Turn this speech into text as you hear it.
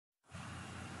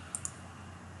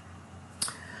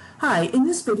Hi, in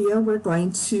this video we're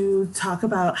going to talk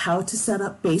about how to set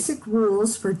up basic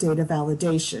rules for data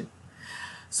validation.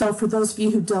 So for those of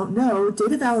you who don't know,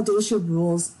 data validation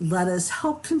rules let us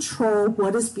help control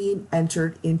what is being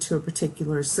entered into a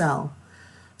particular cell.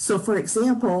 So for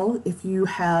example, if you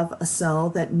have a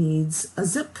cell that needs a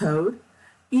zip code,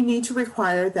 you need to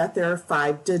require that there are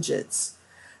 5 digits.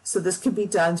 So this can be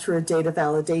done through a data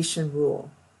validation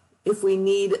rule. If we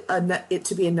need it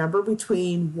to be a number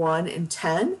between 1 and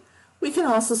 10, we can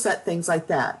also set things like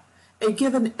that and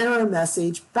give an error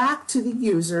message back to the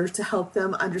user to help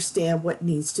them understand what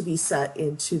needs to be set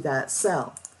into that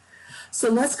cell. So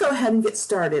let's go ahead and get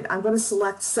started. I'm going to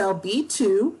select cell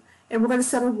B2 and we're going to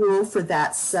set a rule for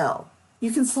that cell. You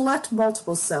can select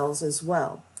multiple cells as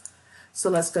well.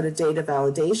 So let's go to data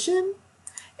validation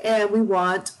and we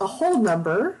want a whole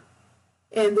number,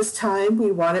 and this time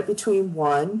we want it between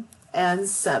 1 and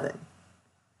 7.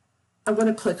 I'm going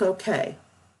to click OK.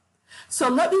 So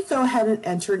let me go ahead and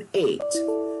enter an 8.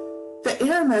 The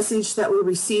error message that we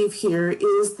receive here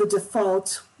is the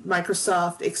default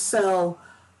Microsoft Excel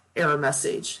error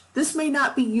message. This may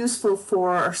not be useful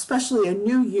for especially a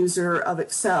new user of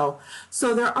Excel,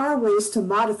 so there are ways to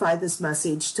modify this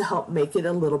message to help make it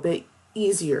a little bit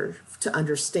easier to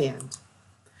understand.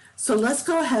 So let's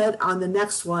go ahead on the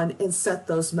next one and set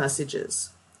those messages.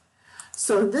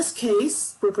 So in this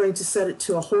case, we're going to set it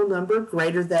to a whole number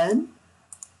greater than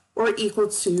or equal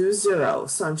to 0.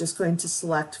 So I'm just going to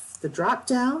select the drop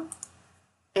down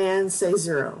and say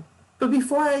 0. But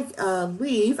before I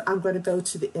leave, I'm going to go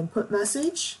to the input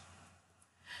message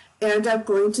and I'm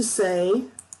going to say,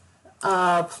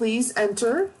 please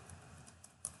enter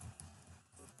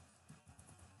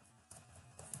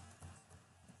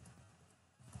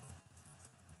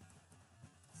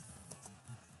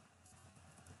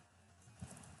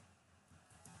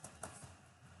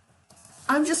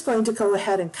I'm just going to go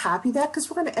ahead and copy that because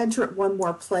we're going to enter it one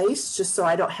more place just so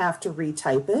I don't have to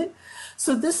retype it.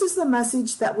 So this is the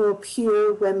message that will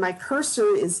appear when my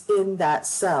cursor is in that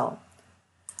cell.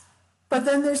 But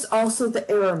then there's also the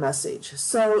error message.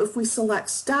 So if we select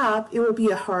stop, it will be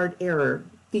a hard error.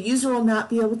 The user will not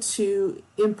be able to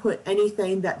input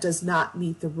anything that does not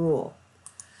meet the rule.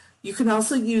 You can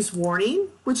also use warning,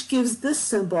 which gives this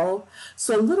symbol,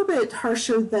 so a little bit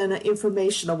harsher than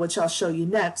informational, which I'll show you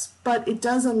next, but it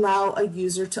does allow a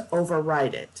user to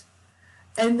override it.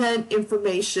 And then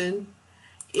information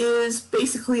is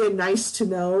basically a nice to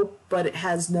know, but it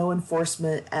has no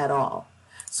enforcement at all.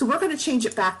 So we're going to change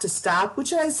it back to stop,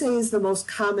 which I say is the most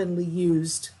commonly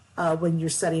used when you're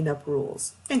setting up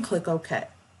rules, and click OK.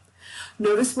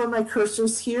 Notice when my cursor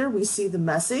is here, we see the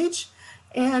message.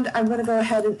 And I'm going to go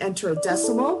ahead and enter a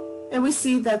decimal, and we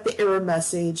see that the error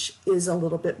message is a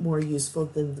little bit more useful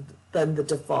than the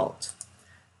default.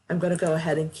 I'm going to go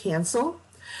ahead and cancel.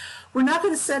 We're not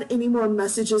going to set any more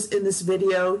messages in this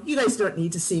video. You guys don't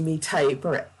need to see me type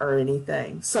or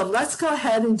anything. So let's go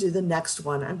ahead and do the next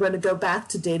one. I'm going to go back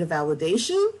to data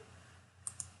validation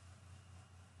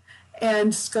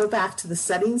and just go back to the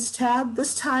settings tab.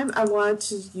 This time I want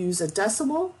to use a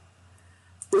decimal,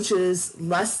 which is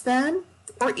less than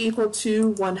or equal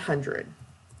to 100.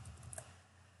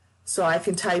 So I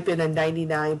can type in a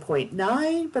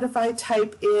 99.9, but if I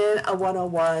type in a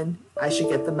 101, I should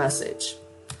get the message.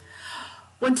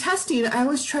 When testing, I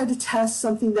always try to test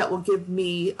something that will give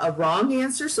me a wrong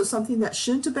answer, so something that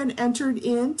shouldn't have been entered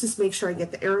in to make sure I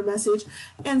get the error message,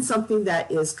 and something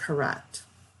that is correct.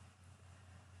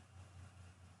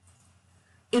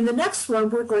 In the next one,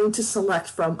 we're going to select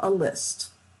from a list.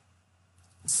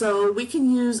 So we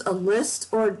can use a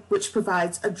list which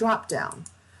provides a drop down.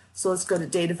 So let's go to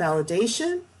data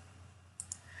validation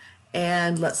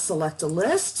and let's select a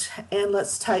list and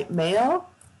let's type male,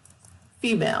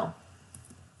 female.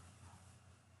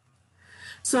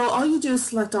 So all you do is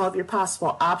select all of your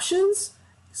possible options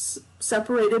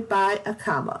separated by a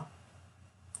comma.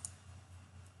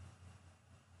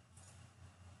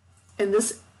 And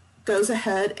this goes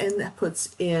ahead and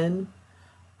puts in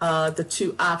the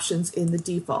 2 options in the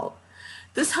default.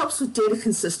 This helps with data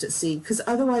consistency because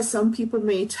otherwise some people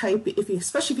may type,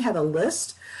 especially if you had a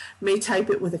list, may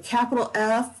type it with a capital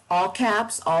F, all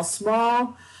caps, all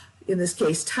small, in this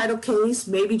case title case,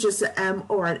 maybe just an M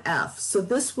or an F. So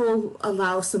this will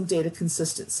allow some data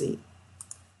consistency.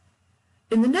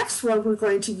 In the next one, we're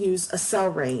going to use a cell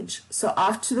range. So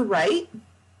off to the right,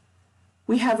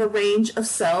 we have a range of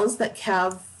cells that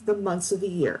have the months of the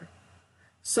year.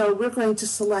 So we're going to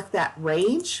select that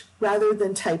range rather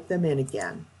than type them in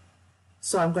again.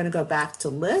 So I'm going to go back to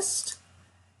list,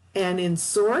 and in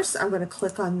source I'm going to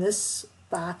click on this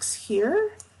box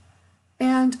here,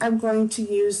 and I'm going to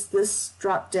use this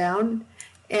drop down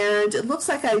And it looks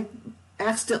like I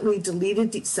accidentally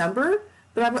deleted December,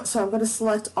 but so I'm going to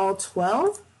select all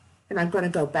 12, and I'm going to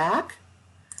go back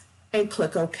and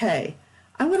click OK.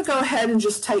 I'm going to go ahead and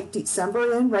just type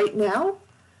December in right now.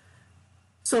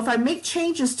 So if I make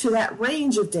changes to that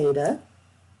range of data,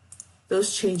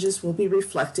 those changes will be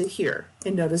reflected here,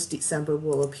 and notice December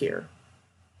will appear.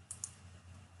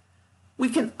 We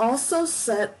can also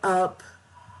set up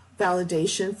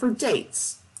validation for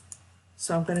dates.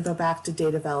 So I'm going to go back to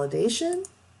data validation,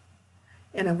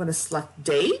 and I'm going to select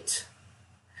date.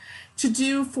 To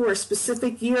do for a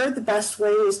specific year, the best way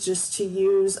is just to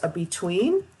use a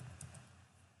between.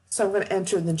 So I'm going to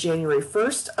enter the January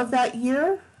 1st of that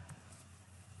year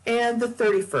and the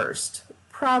 31st,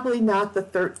 probably not the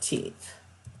 13th.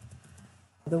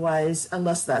 Otherwise,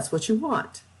 unless that's what you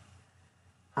want.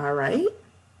 All right,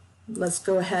 let's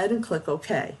go ahead and click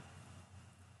OK.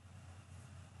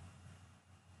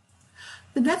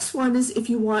 The next one is if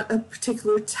you want a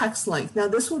particular text length. Now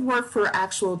this would work for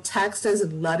actual text as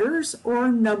in letters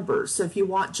or numbers. So if you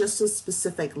want just a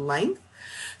specific length.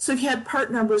 So if you had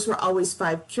part numbers were always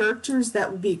 5 characters,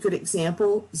 that would be a good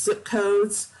example. Zip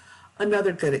codes,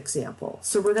 another good example.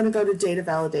 So we're going to go to data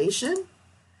validation,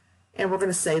 and we're going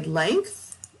to say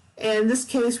length. And in this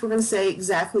case, we're going to say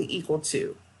exactly equal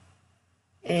to.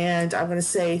 And I'm going to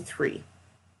say 3.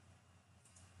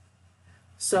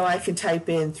 So I can type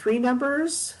in 3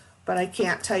 numbers, but I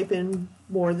can't type in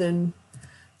more than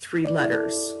 3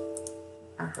 letters.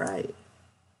 All right.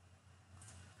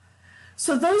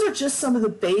 So those are just some of the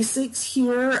basics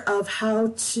here of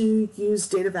how to use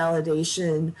data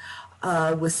validation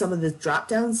with some of the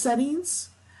drop-down settings.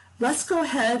 Let's go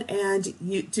ahead and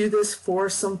do this for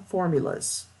some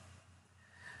formulas.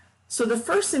 So the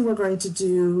first thing we're going to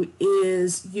do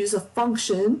is use a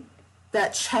function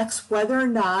that checks whether or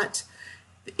not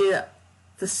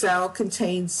the cell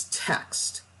contains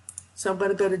text. So I'm going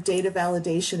to go to data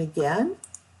validation again.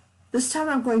 This time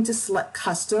I'm going to select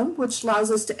custom, which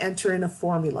allows us to enter in a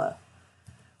formula.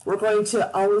 We're going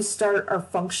to always start our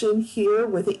function here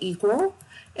with an equal,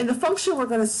 and the function we're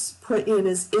going to put in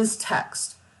is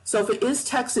text. So if it is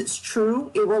text, it's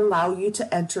true, it will allow you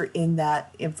to enter in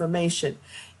that information.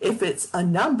 If it's a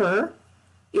number,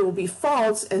 it will be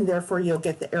false, and therefore you'll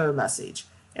get the error message.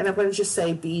 And I'm going to just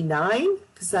say B9,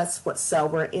 because that's what cell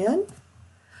we're in.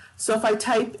 So if I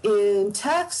type in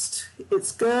text,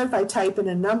 it's good. If I type in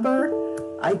a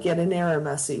number, I get an error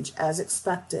message as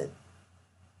expected.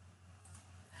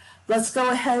 Let's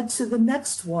go ahead to the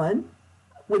next one,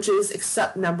 which is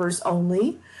accept numbers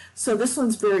only. So this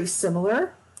one's very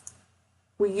similar.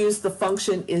 We use the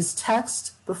function is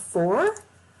text before.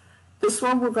 This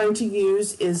one we're going to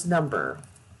use is number.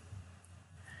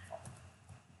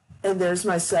 And there's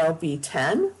my cell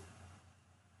B10.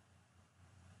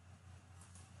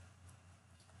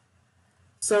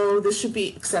 So this should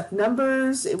be accept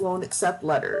numbers, it won't accept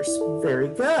letters. Very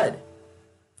good.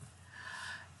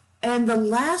 And the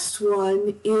last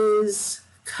one is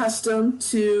custom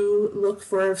to look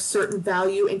for a certain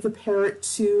value and compare it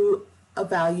to a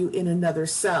value in another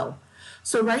cell.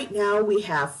 So right now we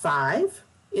have 5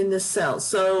 in this cell.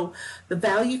 So the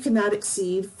value cannot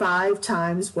exceed 5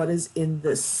 times what is in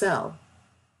this cell.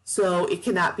 So it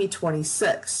cannot be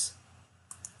 26.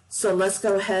 So let's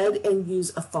go ahead and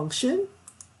use a function.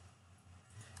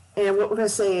 And what we're going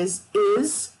to say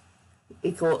is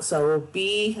equal, so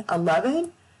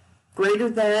B11 greater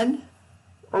than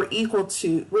or equal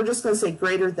to, we're just going to say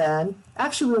greater than,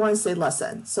 actually we want to say less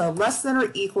than. So less than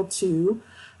or equal to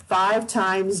 5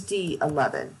 times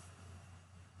D11.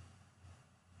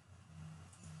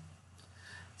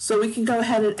 So we can go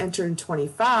ahead and enter in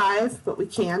 25, but we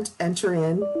can't enter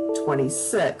in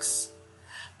 26.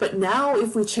 But now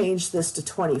if we change this to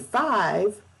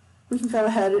 25, we can go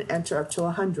ahead and enter up to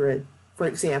 100, for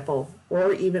example,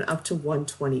 or even up to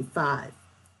 125.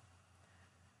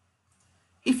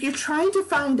 If you're trying to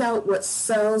find out what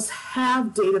cells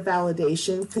have data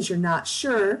validation because you're not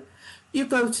sure, you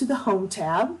go to the Home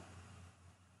tab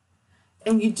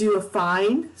and you do a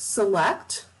Find,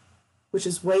 Select, which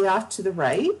is way off to the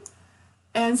right,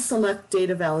 and select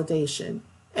Data Validation.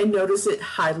 And notice it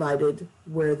highlighted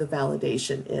where the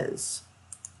validation is.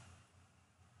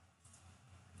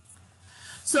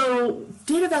 So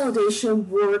data validation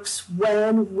works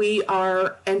when we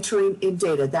are entering in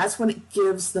data. That's when it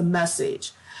gives the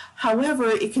message. However,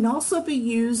 it can also be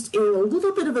used in a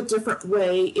little bit of a different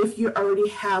way if you already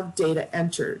have data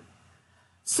entered.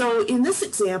 So in this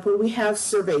example, we have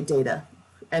survey data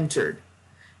entered.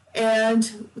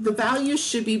 And the values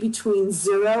should be between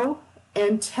 0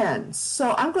 and 10.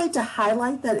 So I'm going to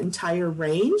highlight that entire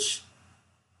range.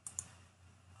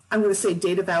 I'm going to say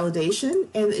data validation,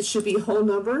 and it should be whole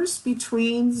numbers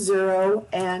between 0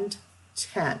 and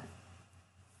 10.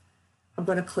 I'm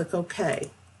going to click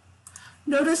OK.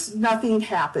 Notice nothing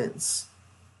happens.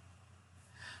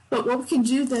 But what we can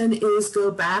do then is go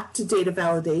back to data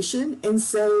validation and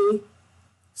say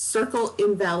circle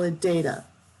invalid data.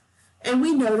 And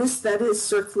we notice that it's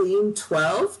circling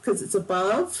 12 because it's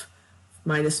above,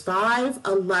 -5,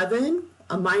 11,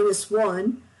 a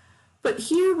 -1. But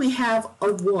here we have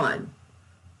a 1.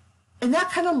 And that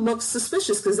kind of looks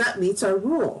suspicious because that meets our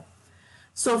rule.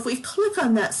 So if we click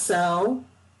on that cell,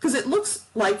 because it looks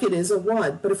like it is a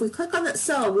 1, but if we click on that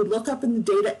cell, we look up in the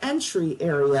data entry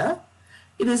area,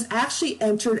 it is actually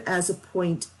entered as a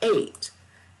 0.8.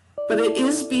 But it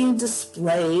is being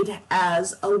displayed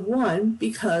as a 1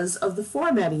 because of the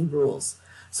formatting rules.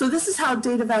 So this is how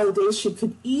data validation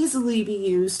could easily be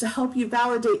used to help you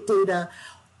validate data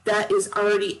that is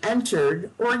already entered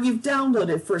or you've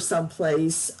downloaded for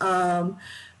someplace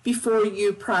before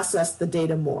you process the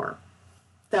data more.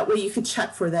 That way you can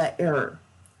check for that error.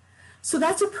 So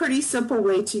that's a pretty simple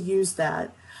way to use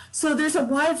that. So there's a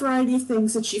wide variety of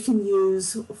things that you can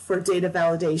use for data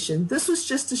validation. This was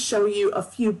just to show you a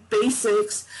few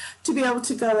basics to be able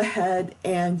to go ahead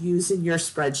and use in your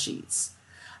spreadsheets.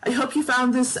 I hope you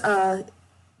found this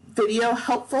video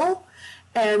helpful,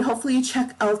 and hopefully you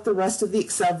check out the rest of the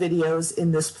Excel videos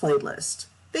in this playlist.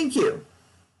 Thank you.